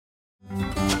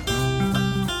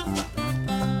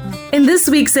In this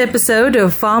week's episode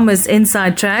of Farmers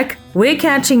Inside Track, we're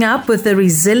catching up with the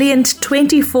resilient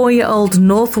 24-year-old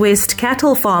Northwest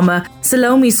cattle farmer,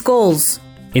 Salome Scholes.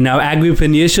 In our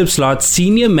agripreneurship slot,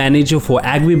 Senior Manager for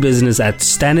Agribusiness at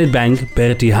Standard Bank,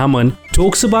 Bertie Hamman,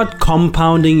 talks about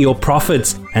compounding your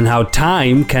profits and how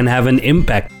time can have an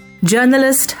impact.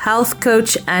 Journalist, health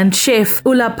coach and chef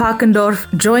Ulla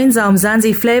Parkendorf joins our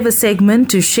Mzansi Flavor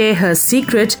segment to share her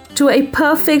secret to a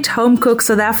perfect home-cooked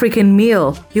South African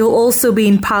meal. You'll also be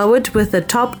empowered with a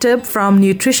top tip from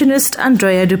nutritionist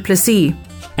Andrea du Plessis.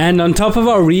 And on top of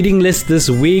our reading list this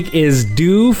week is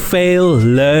Do, Fail,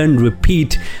 Learn,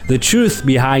 Repeat: The Truth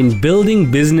Behind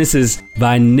Building Businesses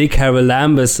by Nick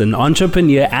Haralambous, an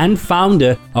entrepreneur and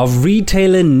founder of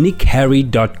retailer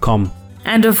nickharry.com.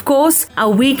 And of course,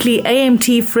 our weekly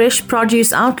AMT Fresh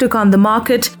Produce Outlook on the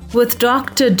Market with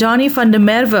Dr. Donnie van der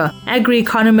Merwe,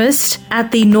 agri-economist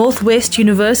at the Northwest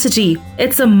University.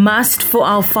 It's a must for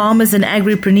our farmers and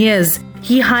agripreneurs.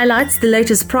 He highlights the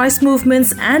latest price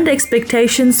movements and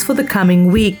expectations for the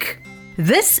coming week.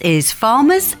 This is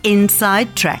Farmers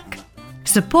Inside Track,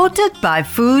 supported by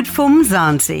Food for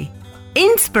Mzansi.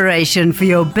 Inspiration for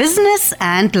your business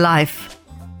and life.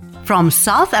 From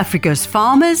South Africa's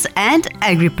farmers and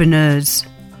agripreneurs.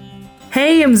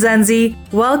 Hey Mzansi,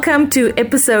 welcome to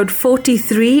episode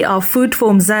 43 of Food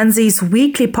for Mzansi's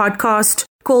weekly podcast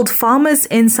called Farmers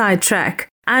Inside Track.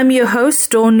 I'm your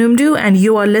host, Dawn Numdu, and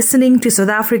you are listening to South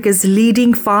Africa's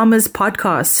leading farmers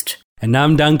podcast. And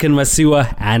I'm Duncan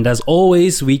Masiwa, and as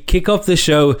always, we kick off the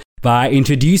show by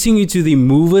introducing you to the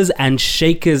movers and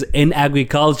shakers in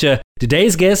agriculture.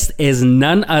 Today's guest is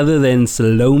none other than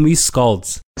Salome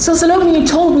Scholes. So Salome, you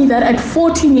told me that at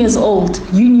 14 years old,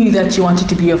 you knew that you wanted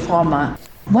to be a farmer.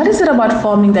 What is it about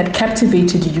farming that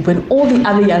captivated you when all the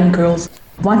other young girls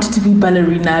wanted to be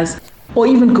ballerinas or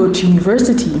even go to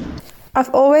university?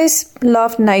 I've always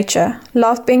loved nature,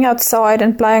 loved being outside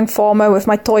and playing farmer with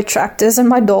my toy tractors and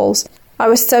my dolls. I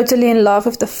was totally in love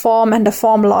with the farm and the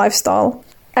farm lifestyle.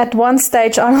 At one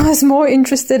stage, I was more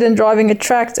interested in driving a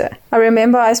tractor. I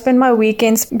remember I spent my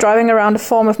weekends driving around the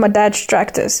farm with my dad's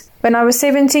tractors. When I was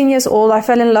 17 years old, I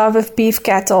fell in love with beef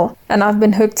cattle, and I've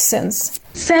been hooked since.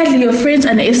 Sadly, your friends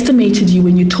underestimated you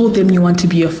when you told them you want to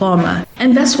be a farmer.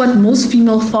 And that's what most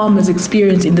female farmers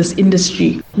experience in this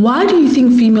industry. Why do you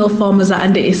think female farmers are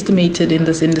underestimated in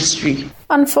this industry?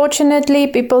 Unfortunately,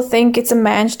 people think it's a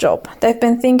man's job. They've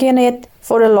been thinking it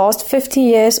for the last 50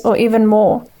 years or even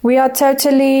more. We are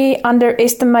totally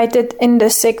underestimated in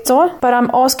this sector, but I'm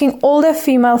asking all the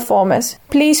female farmers,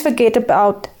 please forget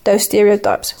about those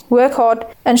stereotypes. Work hard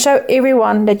and show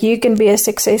everyone that you can be a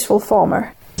successful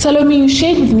farmer. Salome, you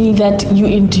shared with me that you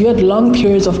endured long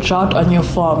periods of drought on your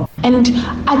farm. And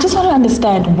I just want to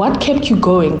understand what kept you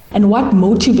going and what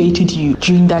motivated you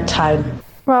during that time.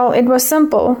 Well, it was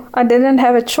simple. I didn't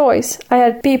have a choice. I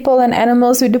had people and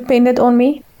animals who depended on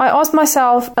me. I asked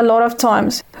myself a lot of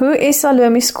times, who is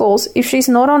Salome Scholes if she's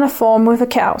not on a farm with the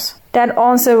cows? That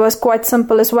answer was quite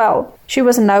simple as well. She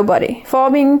was nobody.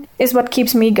 Farming is what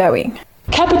keeps me going.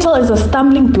 Capital is a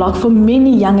stumbling block for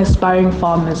many young aspiring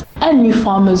farmers and new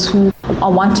farmers who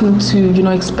are wanting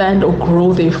to, expand or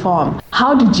grow their farm.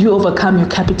 How did you overcome your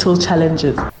capital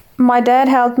challenges? My dad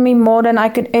helped me more than I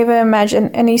could ever imagine,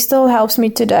 and he still helps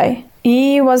me today.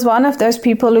 He was one of those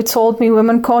people who told me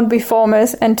women can't be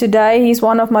farmers, and today he's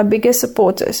one of my biggest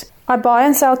supporters. I buy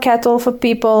and sell cattle for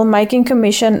people, making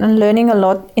commission and learning a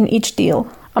lot in each deal.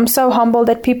 I'm so humbled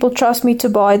that people trust me to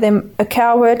buy them a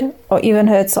cow herd or even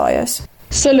herd sires.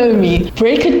 Salome,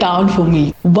 break it down for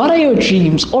me. What are your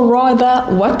dreams, or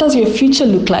rather, what does your future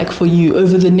look like for you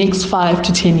over the next 5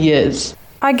 to 10 years?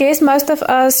 I guess most of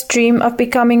us dream of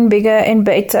becoming bigger and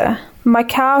better. My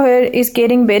cow herd is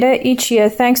getting better each year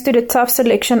thanks to the tough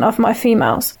selection of my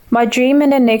females. My dream in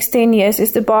the next 10 years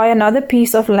is to buy another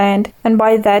piece of land and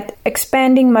by that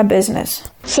expanding my business.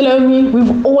 Salome,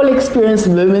 we've all experienced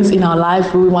moments in our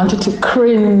life where we wanted to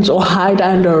cringe or hide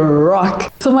under a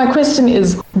rock. So my question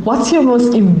is, what's your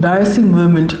most embarrassing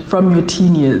moment from your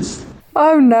teen years?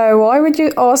 Oh no, why would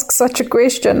you ask such a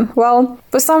question? Well,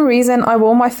 for some reason I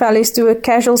wore my fallies to a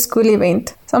casual school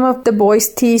event. Some of the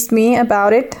boys teased me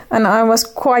about it and I was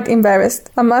quite embarrassed.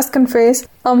 I must confess,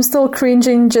 I'm still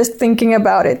cringing just thinking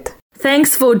about it.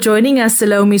 Thanks for joining us,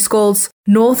 Salome Scholes,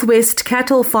 Northwest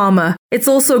cattle farmer. It's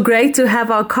also great to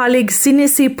have our colleague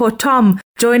Sinisi Potom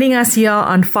joining us here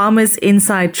on Farmers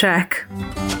Inside Track.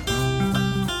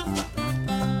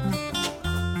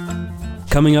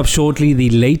 Coming up shortly, the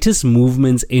latest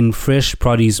movements in fresh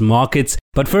produce markets.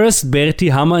 But first, Bertie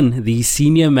Hamman, the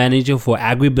Senior Manager for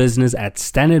Agribusiness at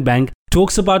Standard Bank,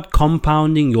 talks about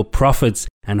compounding your profits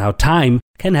and how time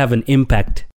can have an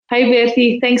impact. Hi,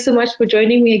 Bertie. Thanks so much for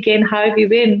joining me again. How have you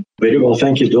been? Very well,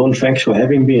 thank you, Dawn. Thanks for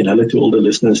having me, and hello to all the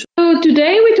listeners. So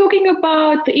today we're talking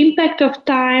about the impact of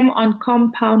time on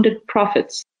compounded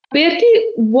profits.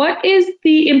 Bertie, what is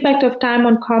the impact of time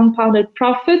on compounded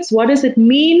profits? What does it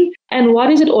mean, and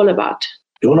what is it all about?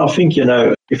 Dawn, I think,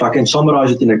 if I can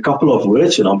summarize it in a couple of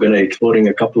words, and I'm going to exploring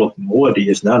a couple of more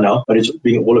ideas now, but it's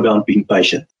being all about being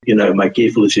patient, make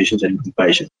careful decisions and being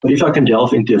patient. But if I can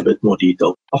delve into a bit more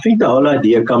detail, I think the whole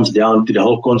idea comes down to the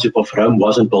whole concept of Rome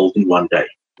wasn't built in one day.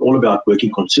 All about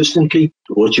working consistently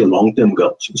towards your long-term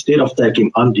goals. Instead of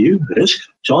taking undue risk,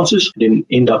 chances, then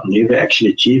end up never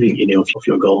actually achieving any of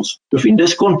your goals. Within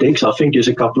this context, I think there's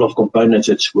a couple of components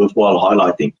that's worthwhile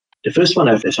highlighting. The first one,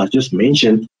 as I just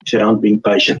mentioned, is around being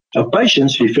patient. Now,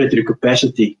 patience refers to the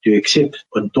capacity to accept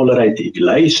and tolerate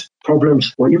delays,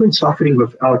 problems, or even suffering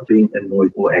without being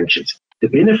annoyed or anxious. The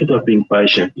benefit of being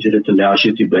patient is that it allows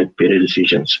you to make better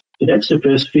decisions. So that's the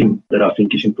first thing that I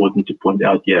think is important to point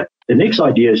out here. The next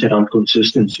idea is around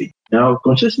consistency. Now,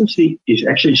 consistency is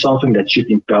actually something that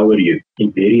should empower you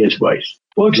in various ways.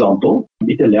 For example,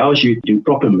 it allows you to do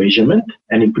proper measurement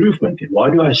and improvement. And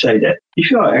why do I say that? If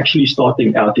you are actually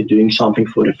starting out to doing something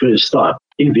for the first time,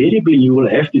 invariably you will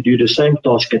have to do the same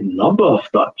task a number of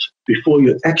times before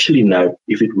you actually know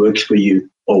if it works for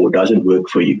you or doesn't work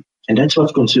for you. And that's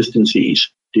what consistency is.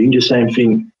 Doing the same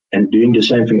thing and doing the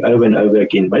same thing over and over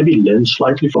again. Maybe learn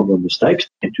slightly from your mistakes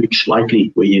and tweak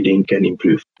slightly where you then can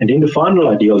improve. And then the final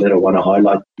ideal that I want to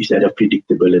highlight is that of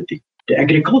predictability. The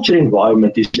agriculture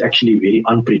environment is actually very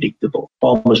unpredictable.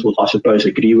 Farmers will, I suppose,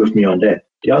 agree with me on that.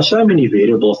 There are so many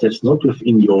variables that's not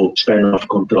within your span of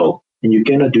control, and you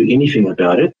cannot do anything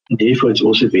about it, and therefore it's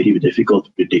also very difficult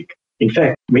to predict. In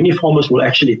fact, many farmers will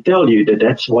actually tell you that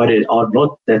that's why they are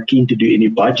not that keen to do any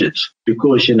budgets,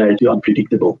 because, it's too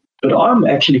unpredictable. But I'm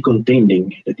actually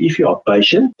contending that if you are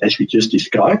patient, as we just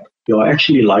described, you are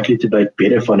actually likely to make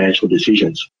better financial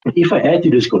decisions. If I add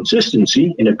to this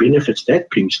consistency and the benefits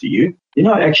that brings to you, then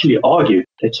I actually argue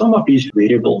that some of these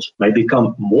variables may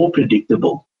become more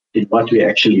predictable than what we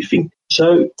actually think.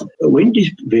 So when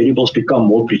these variables become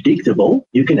more predictable,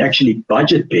 you can actually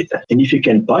budget better. And if you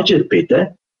can budget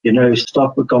better,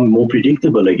 stuff become more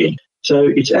predictable again. So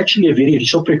it's actually a very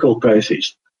reciprocal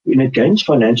process. When it gains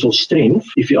financial strength,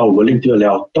 if you are willing to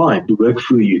allow time to work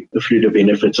through you through the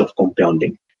benefits of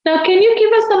compounding. Now, can you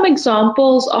give us some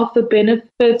examples of the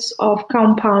benefits of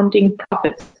compounding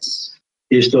profits?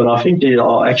 Yes, Dawn, I think there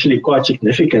are actually quite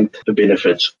significant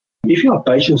benefits. If you are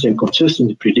patient and consistent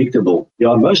and predictable, you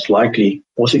are most likely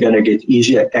also going to get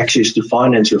easier access to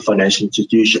finance your financial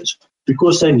institutions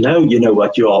because they know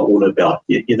what you are all about.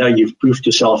 You've proved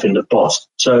yourself in the past.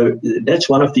 So that's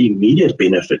one of the immediate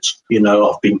benefits,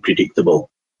 of being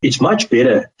predictable. It's much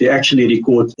better to actually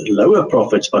record lower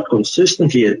profits, but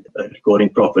consistently recording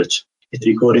profits. It's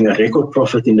recording a record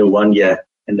profit in the 1 year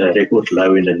and a record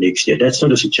low in the next year. That's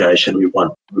not a situation we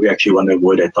want. We actually want to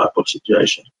avoid that type of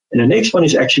situation. And the next one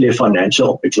is actually a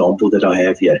financial example that I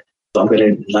have here. So I'm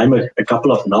going to name a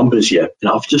couple of numbers here,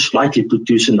 and I've just slightly put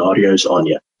two scenarios on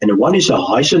here. And the one is a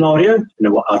high scenario, and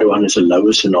the other one is a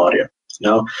lower scenario.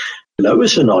 Now, the lower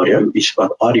scenario is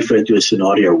what I refer to as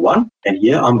scenario 1, and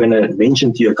here I'm going to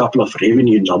mention to you a couple of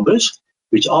revenue numbers,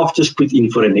 which I've just put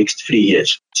in for the next 3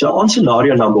 years. So on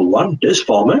scenario number 1, this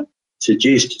farmer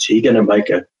suggests he's going to make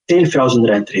a 10,000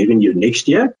 Rand revenue next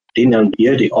year, then on the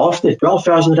year after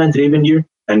 12,000 Rand revenue,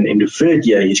 and in the third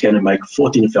year, he's going to make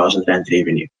 14,000 Rand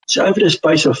revenue. So over the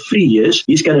space of 3 years,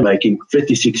 he's going to be making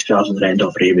 36,000 Rand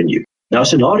of revenue. Now,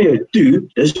 scenario 2,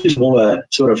 this is more a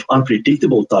sort of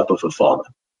unpredictable type of a farmer.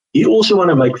 He also want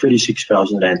to make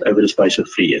 36,000 Rand over the space of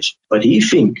 3 years. But he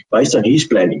thinks, based on his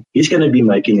planning, he's going to be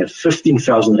making a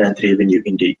 15,000 Rand revenue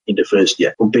in the first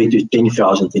year, compared to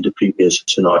 10,000 in the previous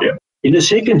scenario. In the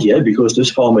second year, because this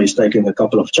farmer is taking a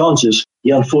couple of chances, he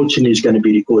unfortunately is going to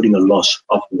be recording a loss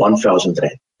of 1,000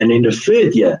 Rand. And in the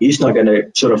third year, he's not going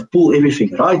to sort of pull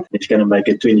everything right. He's going to make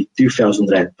a 22,000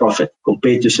 Rand profit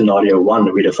compared to scenario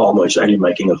 1, where the farmer is only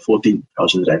making a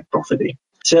 14,000 Rand profit.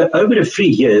 So over the 3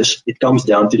 years, it comes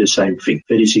down to the same thing,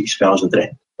 36,000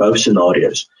 Rand, both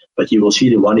scenarios. But you will see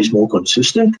the one is more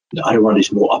consistent, the other one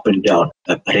is more up and down,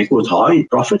 record high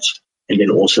profits, and then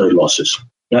also losses.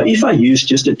 Now, if I use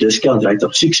just a discount rate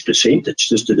of 6%, that's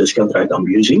just the discount rate I'm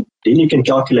using, then you can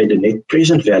calculate the net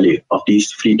present value of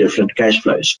these 3 different cash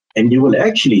flows. And you will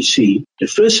actually see the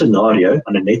first scenario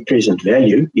on a net present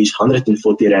value is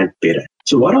 140 Rand better.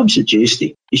 So what I'm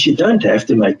suggesting is you don't have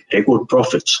to make record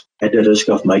profits at the risk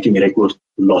of making record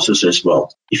losses as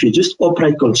well. If you just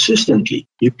operate consistently,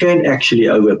 you can actually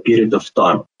over a period of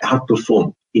time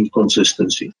outperform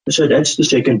inconsistency. So that's the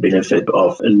second benefit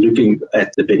of looking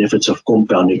at the benefits of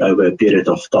compounding over a period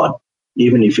of time,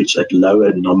 even if it's at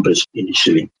lower numbers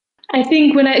initially. I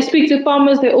think when I speak to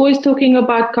farmers, they're always talking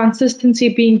about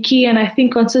consistency being key, and I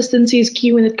think consistency is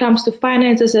key when it comes to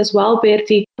finances as well,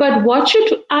 Bertie. But what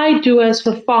should I do as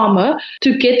a farmer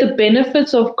to get the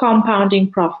benefits of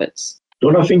compounding profits?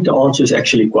 Don, I think the answer is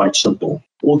actually quite simple.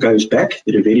 It all goes back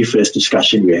to the very first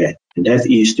discussion we had, and that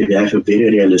is to have a very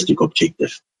realistic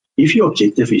objective. If your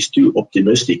objective is too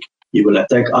optimistic, you will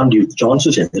take undue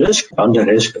chances and risk, run the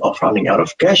risk of running out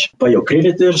of cash, pay your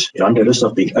creditors, you run the risk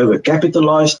of being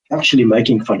overcapitalized, actually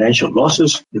making financial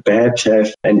losses, you perhaps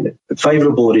have a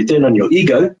favorable return on your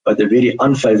ego, but a very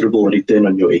unfavorable return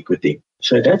on your equity.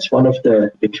 So that's one of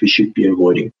the things we should be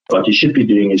avoiding. What you should be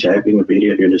doing is having a very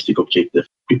realistic objective.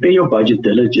 Prepare your budget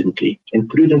diligently and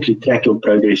prudently track your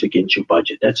progress against your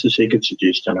budget. That's the second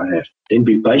suggestion I have. Then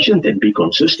be patient and be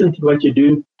consistent in what you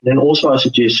do. Then also I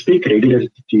suggest speak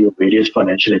regularly to your various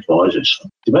financial advisors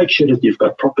to make sure that you've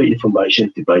got proper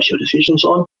information to base your decisions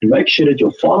on, and make sure that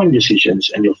your farming decisions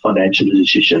and your financial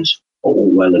decisions are all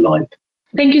well aligned.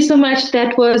 Thank you so much.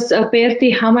 That was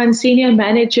Bertie Hamman, Senior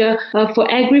Manager for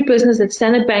Agribusiness at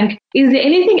Standard Bank. Is there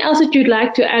anything else that you'd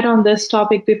like to add on this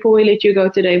topic before we let you go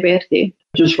today, Bertie?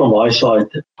 Just from my side,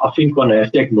 I think one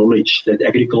have to acknowledge that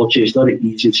agriculture is not an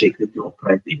easy sector to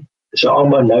operate in. So I'm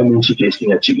by no means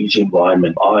suggesting it's an easy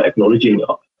environment. I'm acknowledging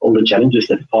all the challenges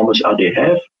that farmers out there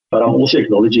have, but I'm also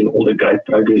acknowledging all the great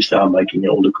progress they are making and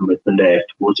all the commitment they have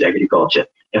towards agriculture.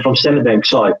 And from Standard Bank's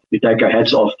side, we take our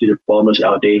hats off to the farmers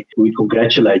out there. We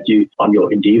congratulate you on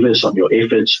your endeavors, on your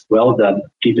efforts. Well done.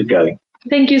 Keep it going.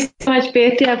 Thank you so much,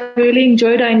 Bertie. I've really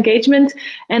enjoyed our engagement,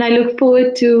 and I look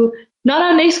forward to not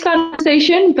our next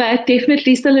conversation, but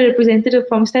definitely still a representative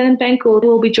from Standard Bank who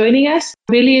will be joining us.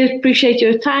 Really appreciate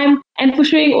your time and for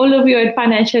sharing all of your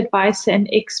financial advice and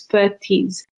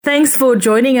expertise. Thanks for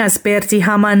joining us, Bertie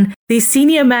Hamman, the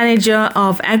Senior Manager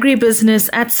of Agribusiness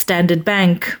at Standard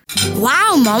Bank.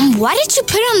 Wow, Mom, what did you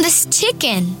put on this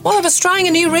chicken? Well, I was trying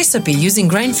a new recipe using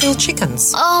grain-filled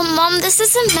chickens. Oh, Mom, this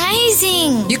is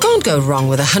amazing. You can't go wrong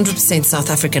with 100% South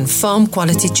African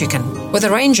farm-quality chicken. With a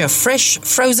range of fresh,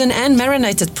 frozen and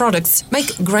marinated products,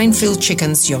 make grain-filled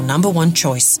chickens your number one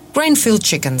choice. Grain-filled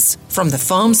chickens from the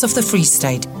farms of the Free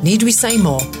State. Need we say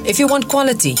more? If you want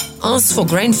quality, ask for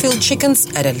grain-filled chickens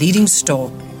at a leading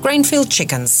store. Grain-filled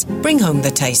chickens. Bring home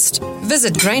the taste.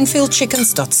 Visit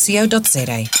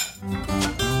grainfilledchickens.co.za.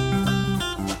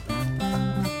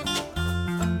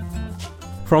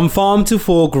 From farm to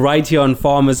fork, right here on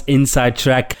Farmers Inside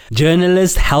Track,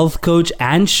 journalist, health coach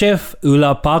and chef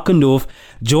Ula Parkendorf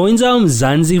joins our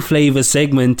Mzansi Flavor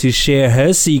segment to share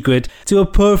her secret to a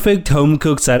perfect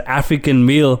home-cooked South African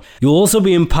meal. You'll also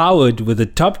be empowered with a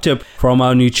top tip from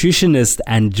our nutritionist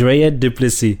Andrea Du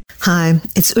Plessis. Hi,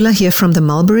 it's Ula here from the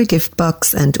Mulberry Gift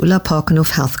Box and Ula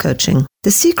Parkendorf Health Coaching.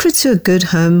 The secret to a good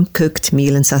home-cooked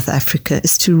meal in South Africa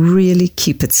is to really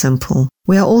keep it simple.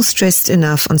 We are all stressed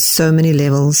enough on so many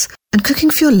levels, and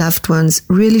cooking for your loved ones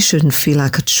really shouldn't feel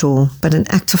like a chore, but an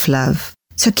act of love.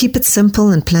 So keep it simple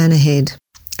and plan ahead,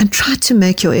 and try to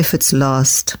make your efforts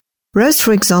last. Roast,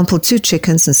 for example, 2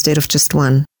 chickens instead of just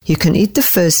 1. You can eat the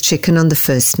first chicken on the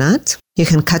first night. You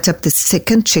can cut up the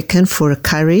second chicken for a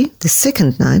curry the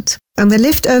second night. And the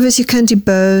leftovers you can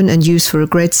debone and use for a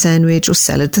great sandwich or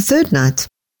salad the third night.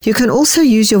 You can also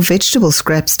use your vegetable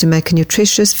scraps to make a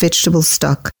nutritious vegetable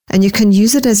stock, and you can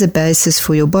use it as a basis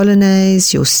for your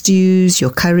bolognese, your stews, your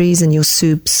curries and your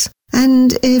soups.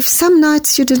 And if some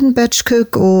nights you didn't batch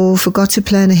cook or forgot to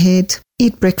plan ahead,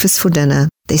 eat breakfast for dinner.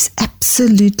 There's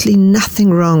absolutely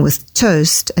nothing wrong with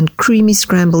toast and creamy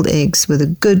scrambled eggs with a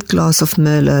good glass of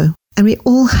Merlot. And we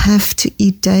all have to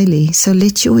eat daily, so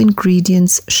let your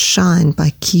ingredients shine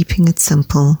by keeping it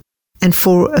simple. And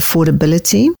for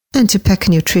affordability and to pack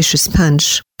a nutritious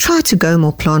punch, try to go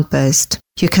more plant-based.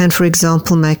 You can, for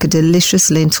example, make a delicious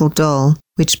lentil dal,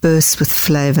 which bursts with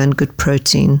flavor and good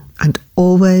protein. And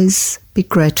always be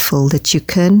grateful that you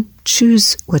can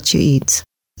choose what you eat.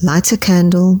 Light a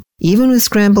candle, even with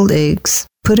scrambled eggs,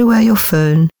 put away your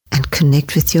phone, and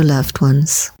connect with your loved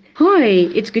ones. Hi,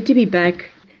 it's good to be back.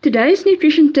 Today's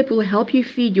nutrition tip will help you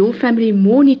feed your family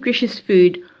more nutritious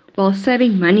food while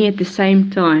saving money at the same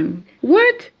time.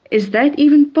 What? Is that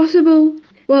even possible?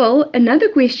 Well, another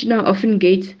question I often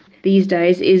get these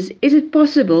days is it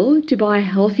possible to buy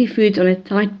healthy foods on a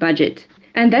tight budget?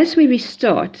 And that's where we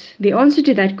start. The answer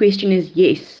to that question is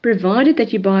yes, provided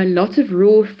that you buy lots of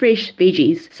raw, fresh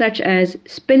veggies, such as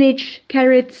spinach,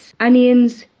 carrots,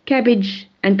 onions, cabbage,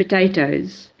 and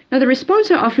potatoes. Now, the response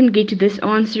I often get to this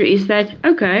answer is that,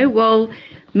 okay, well,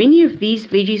 Many of these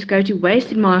veggies go to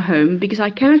waste in my home because I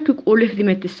cannot cook all of them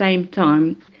at the same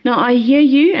time. Now, I hear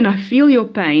you and I feel your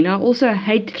pain. I also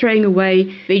hate throwing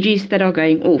away veggies that are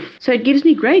going off. So it gives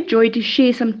me great joy to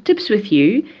share some tips with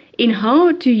you in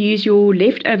how to use your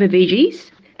leftover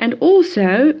veggies and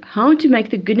also how to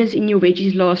make the goodness in your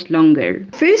veggies last longer.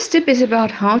 First tip is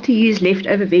about how to use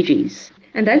leftover veggies.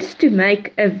 And that's to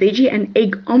make a veggie and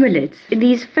egg omelette. In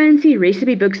these fancy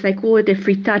recipe books, they call it a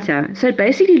frittata. So it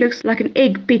basically looks like an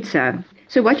egg pizza.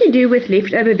 So what you do with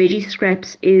leftover veggie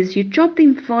scraps is you chop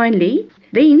them finely.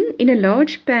 Then, in a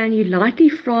large pan, you lightly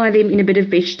fry them in a bit of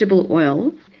vegetable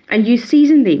oil and you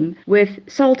season them with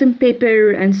salt and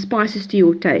pepper and spices to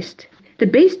your taste. The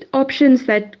best options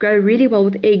that go really well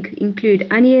with egg include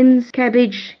onions,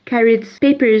 cabbage, carrots,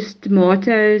 peppers,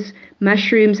 tomatoes,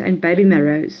 mushrooms and baby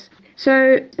marrows.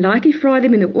 So, lightly fry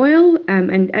them in the oil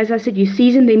and as I said, you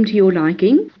season them to your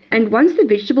liking. And once the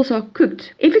vegetables are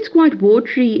cooked, if it's quite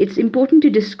watery, it's important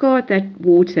to discard that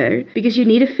water because you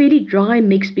need a fairly dry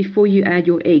mix before you add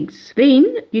your eggs. Then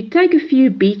you take a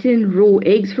few beaten raw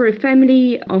eggs. For a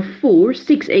family of 4,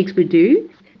 6 eggs would do.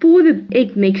 Pour the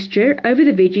egg mixture over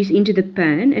the veggies into the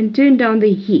pan and turn down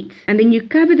the heat. And then you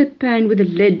cover the pan with a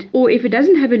lid, or if it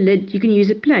doesn't have a lid, you can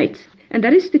use a plate. And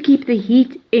that is to keep the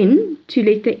heat in to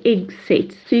let the eggs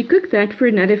set. So you cook that for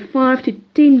another 5 to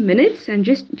 10 minutes and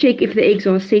just check if the eggs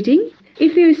are setting.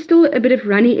 If there is still a bit of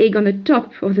runny egg on the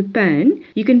top of the pan,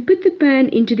 you can put the pan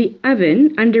into the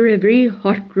oven under a very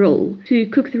hot grill to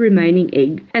cook the remaining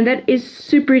egg. And that is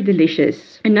super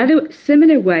delicious. Another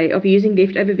similar way of using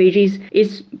leftover veggies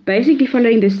is basically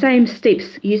following the same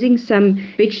steps, using some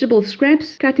vegetable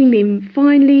scraps, cutting them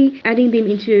finely, adding them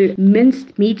into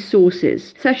minced meat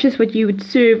sauces, such as what you would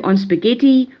serve on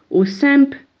spaghetti or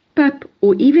samp, pap,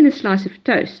 or even a slice of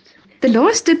toast. The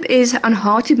last tip is on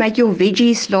how to make your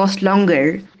veggies last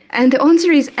longer. And the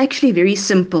answer is actually very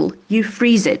simple. You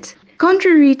freeze it.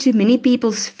 Contrary to many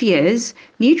people's fears,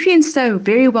 nutrients are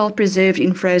very well preserved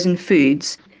in frozen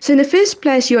foods. So in the first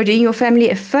place, you are doing your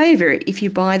family a favor if you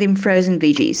buy them frozen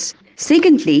veggies.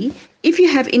 Secondly, if you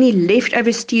have any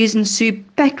leftover stews and soup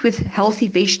packed with healthy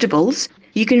vegetables,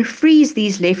 you can freeze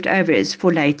these leftovers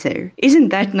for later. Isn't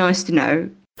that nice to know?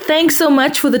 Thanks so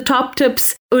much for the top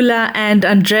tips, Ula and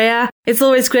Andrea. It's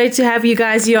always great to have you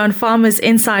guys here on Farmers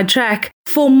Inside Track.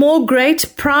 For more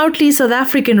great, proudly South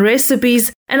African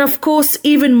recipes, and of course,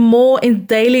 even more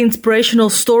daily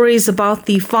inspirational stories about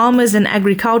the farmers and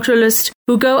agriculturalists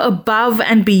who go above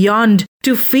and beyond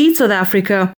to feed South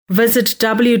Africa, visit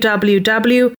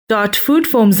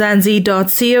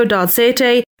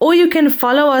www.foodformzansi.co.za, or you can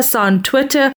follow us on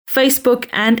Twitter, Facebook,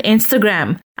 and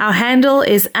Instagram. Our handle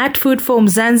is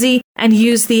 @foodformzansi and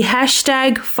use the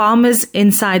hashtag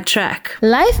FarmersInsideTrack.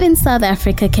 Life in South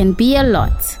Africa can be a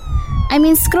lot. I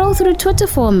mean, scroll through Twitter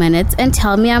for a minute and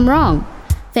tell me I'm wrong.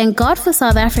 Thank God for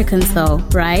South Africans though,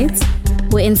 right?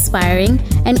 We're inspiring,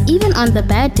 and even on the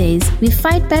bad days, we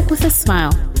fight back with a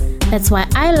smile. That's why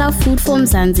I love Food for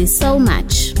Mzansi so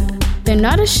much. We're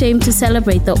not ashamed to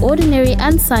celebrate the ordinary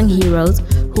unsung heroes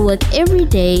who work every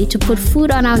day to put food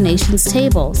on our nation's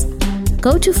tables.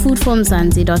 Go to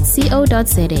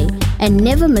foodformzansi.co.za and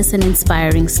never miss an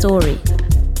inspiring story.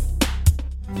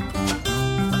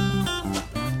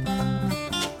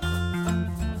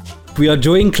 We are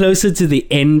drawing closer to the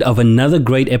end of another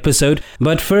great episode,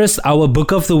 but first, our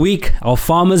book of the week. Our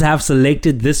farmers have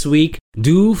selected this week,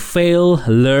 Do, Fail,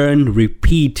 Learn,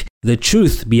 Repeat, The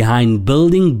Truth Behind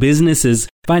Building Businesses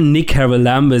by Nick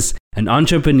Haralambous, an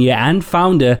entrepreneur and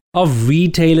founder of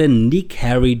retailer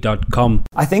nickharry.com.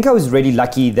 I think I was really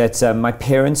lucky that my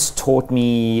parents taught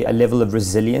me a level of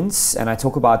resilience, and I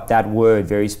talk about that word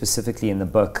very specifically in the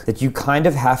book, that you kind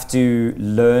of have to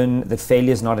learn that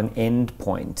failure is not an end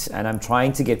point, and I'm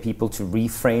trying to get people to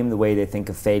reframe the way they think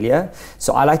of failure.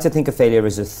 So I like to think of failure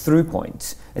as a through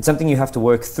point. It's something you have to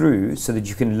work through so that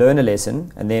you can learn a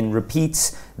lesson and then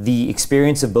repeat the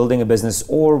experience of building a business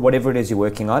or whatever it is you're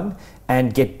working on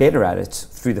and get better at it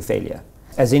through the failure.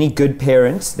 As any good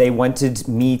parent, they wanted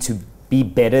me to be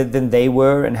better than they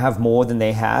were and have more than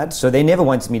they had. So they never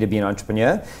wanted me to be an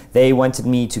entrepreneur. They wanted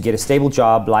me to get a stable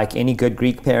job like any good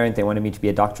Greek parent. They wanted me to be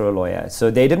a doctor or a lawyer. So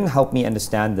they didn't help me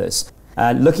understand this.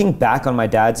 Looking back on my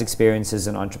dad's experience as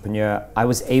an entrepreneur, I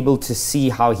was able to see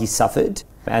how he suffered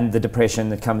and the depression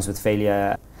that comes with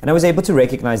failure. And I was able to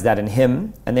recognize that in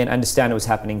him and then understand what was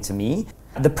happening to me.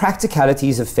 The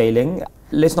practicalities of failing,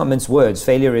 let's not mince words.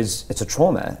 Failure it's a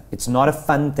trauma. It's not a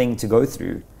fun thing to go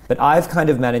through. But I've kind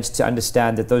of managed to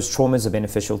understand that those traumas are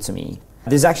beneficial to me.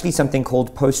 There's actually something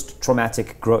called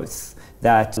post-traumatic growth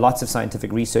that lots of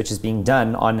scientific research is being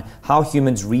done on how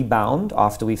humans rebound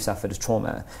after we've suffered a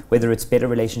trauma. Whether it's better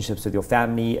relationships with your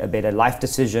family, a better life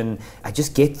decision. I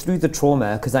just get through the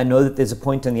trauma because I know that there's a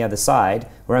point on the other side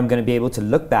where I'm going to be able to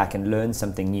look back and learn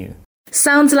something new.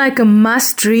 Sounds like a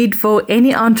must-read for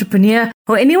any entrepreneur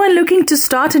or anyone looking to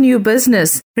start a new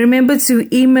business. Remember to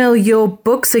email your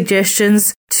book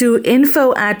suggestions to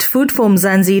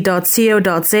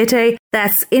info@foodformzansi.co.za.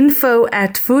 That's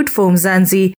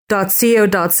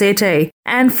info@foodformzansi.co.za.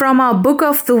 And from our book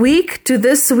of the week to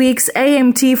this week's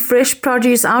AMT Fresh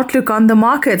Produce Outlook on the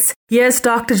Markets, here's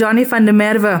Dr. Johnny van der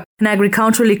Merwe, an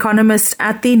agricultural economist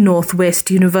at the Northwest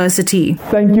University.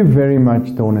 Thank you very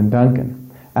much, Dawn and Duncan.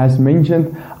 As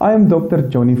mentioned, I am Dr.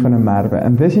 Johnny van der Merwe,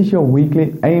 and this is your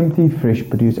weekly AMT Fresh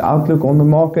Produce Outlook on the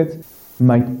Markets,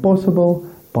 made possible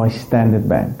by Standard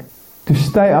Bank. To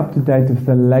stay up to date with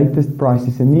the latest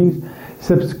prices and news,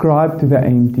 subscribe to the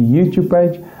AMT YouTube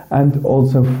page and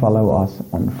also follow us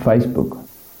on Facebook.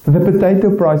 The potato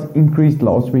price increased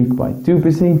last week by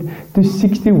 2% to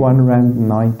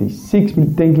R61.96 per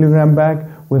 10 kilogram bag,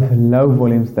 with low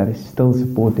volumes that is still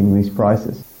supporting these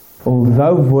prices.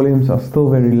 Although volumes are still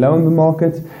very low in the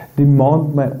markets,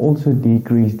 demand may also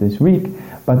decrease this week,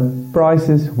 but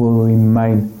prices will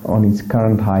remain on its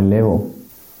current high level.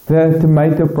 The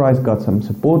tomato price got some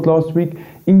support last week,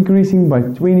 increasing by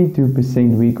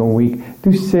 22% week on week to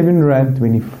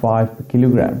R7.25 per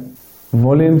kilogram.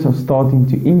 Volumes are starting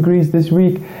to increase this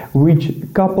week, which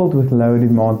coupled with lower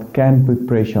demand can put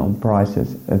pressure on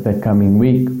prices the coming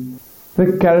week.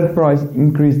 The carrot price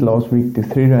increased last week to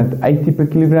R3.80 per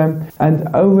kilogram, and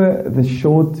over the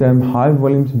short term, high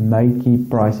volumes may keep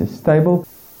prices stable,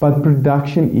 but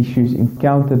production issues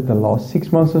encountered the last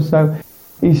 6 months or so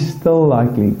is still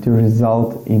likely to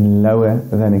result in lower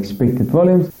than expected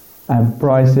volumes and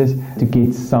prices to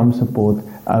get some support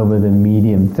over the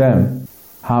medium term.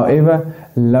 However,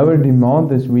 lower demand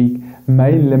this week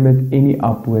may limit any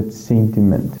upward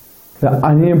sentiment. The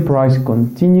onion price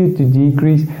continued to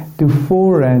decrease to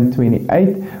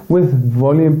R4.28, with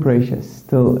volume pressure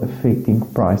still affecting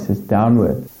prices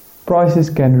downward. Prices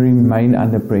can remain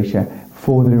under pressure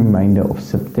for the remainder of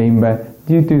September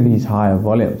due to these higher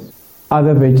volumes.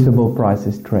 Other vegetable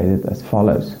prices traded as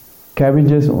follows.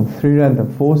 Cabbages on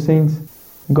R3.04,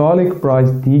 garlic price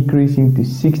decreasing to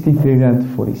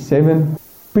R63.47,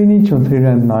 spinach on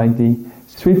R3.90,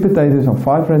 sweet potatoes on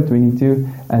R5.22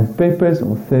 and peppers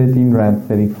on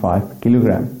R13.35 per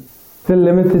kilogram. The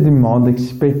limited demand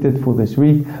expected for this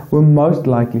week will most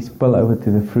likely spill over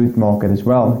to the fruit market as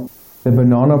well. The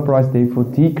banana price therefore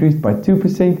decreased by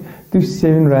 2% to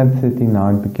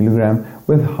R7.39 per kilogram,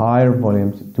 with higher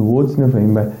volumes towards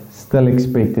November still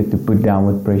expected to put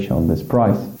downward pressure on this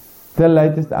price. The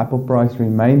latest apple price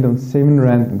remained on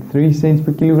R7.03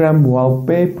 per kilogram, while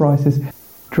pear prices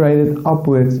traded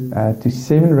upwards to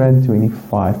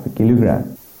R7.25 per kilogram.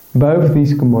 Both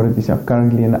these commodities are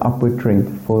currently in an upward trend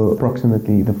for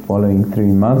approximately the following 3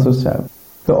 months or so.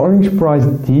 The orange price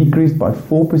decreased by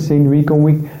 4% week on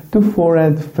week to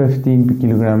R4.15 per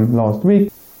kilogram last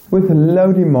week, with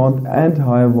low demand and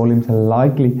higher volumes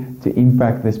likely to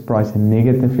impact this price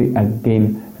negatively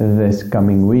again this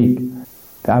coming week.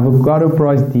 The avocado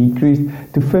price decreased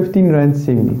to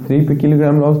R15.73 per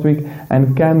kilogram last week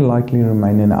and can likely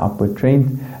remain in an upward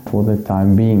trend for the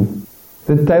time being.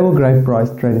 The table grape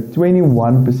price traded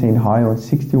 21% higher on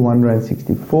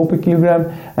R61.64 per kilogram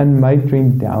and may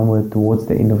trend downward towards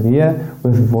the end of the year,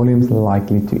 with volumes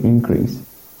likely to increase.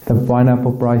 The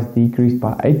pineapple price decreased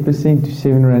by 8% to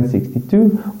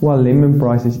R7.62, while lemon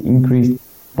prices increased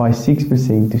by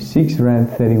 6% to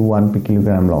R6.31 per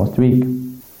kilogram last week.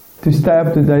 To stay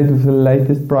up to date with the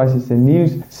latest prices and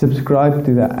news, subscribe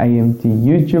to the AMT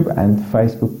YouTube and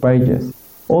Facebook pages.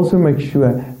 Also make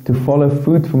sure to follow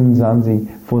Food from Mzansi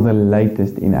for the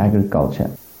latest in agriculture.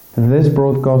 This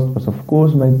broadcast was of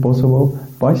course made possible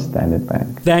by Standard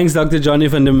Bank. Thanks, Dr. Johnny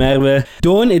van der Merwe.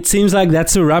 Dawn, it seems like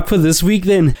that's a wrap for this week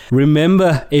then.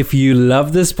 Remember, if you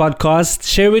love this podcast,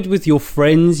 share it with your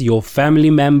friends, your family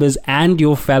members, and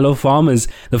your fellow farmers.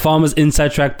 The Farmers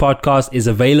Inside Track podcast is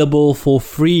available for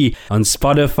free on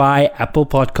Spotify, Apple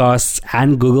Podcasts,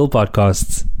 and Google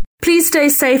Podcasts. Please stay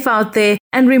safe out there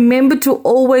and remember to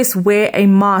always wear a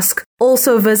mask.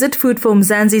 Also visit Food for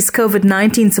Mzansi's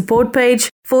COVID-19 support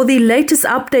page for the latest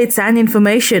updates and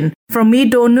information. From me,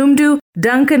 Dawn Numdu,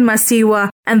 Duncan Masiwa,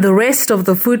 and the rest of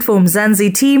the Food for Mzansi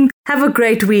team, have a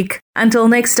great week. Until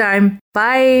next time,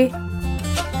 bye.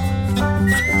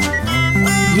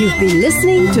 You've been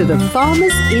listening to the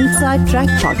Farmers Inside Track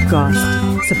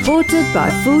podcast, supported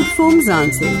by Food for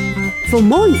Mzansi. For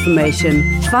more information,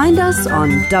 find us on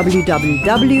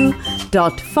www.fmzansi.co.za.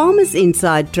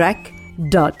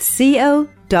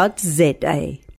 www.farmersinsidetrack.co.za.